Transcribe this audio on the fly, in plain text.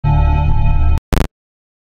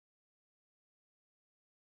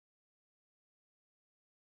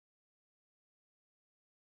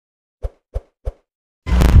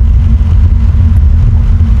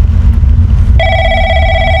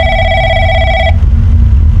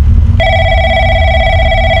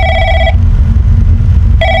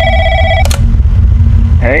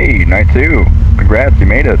2. Congrats, you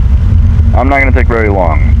made it. I'm not going to take very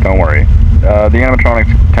long, don't worry. The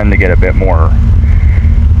animatronics tend to get a bit more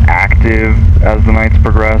active as the nights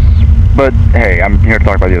progress, but hey, I'm here to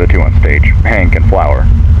talk about the other two on stage, Hank and Flower.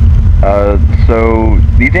 So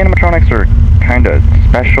these animatronics are kind of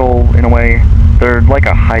special in a way. They're like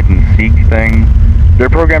a hide-and-seek thing. They're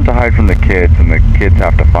programmed to hide from the kids, and the kids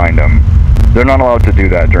have to find them. They're not allowed to do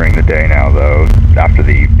that during the day now, though, after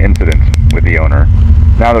the incident with the owner.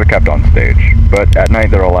 Now they're kept on stage, but at night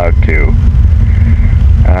they're allowed to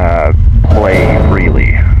play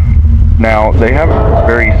freely. Now, they have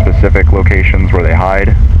very specific locations where they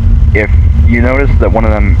hide. If you notice that one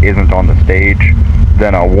of them isn't on the stage,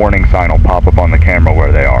 then a warning sign will pop up on the camera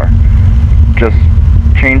where they are. Just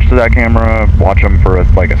change to that camera, watch them for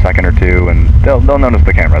like a second or two, and they'll notice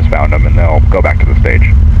the camera's found them, and they'll go back to the stage.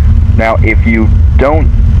 Now, if you don't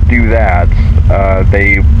do that,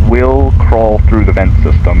 they will crawl through the vent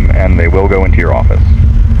system, and they will go into your office.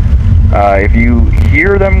 If you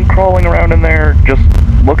hear them crawling around in there, just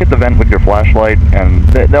look at the vent with your flashlight, and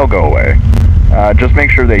they'll go away. Just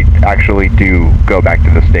make sure they actually do go back to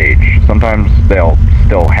the stage. Sometimes they'll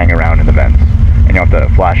still hang around in the vents, and you'll have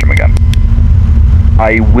to flash them again.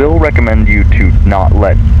 I will recommend you to not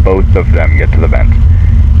let both of them get to the vent.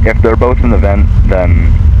 If they're both in the vent,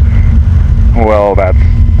 then, well,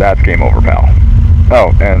 that's game over, pal.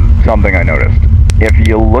 Oh, and something I noticed. If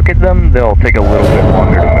you look at them, they'll take a little bit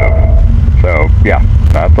longer to move. So, yeah,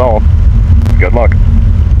 that's all. Good luck.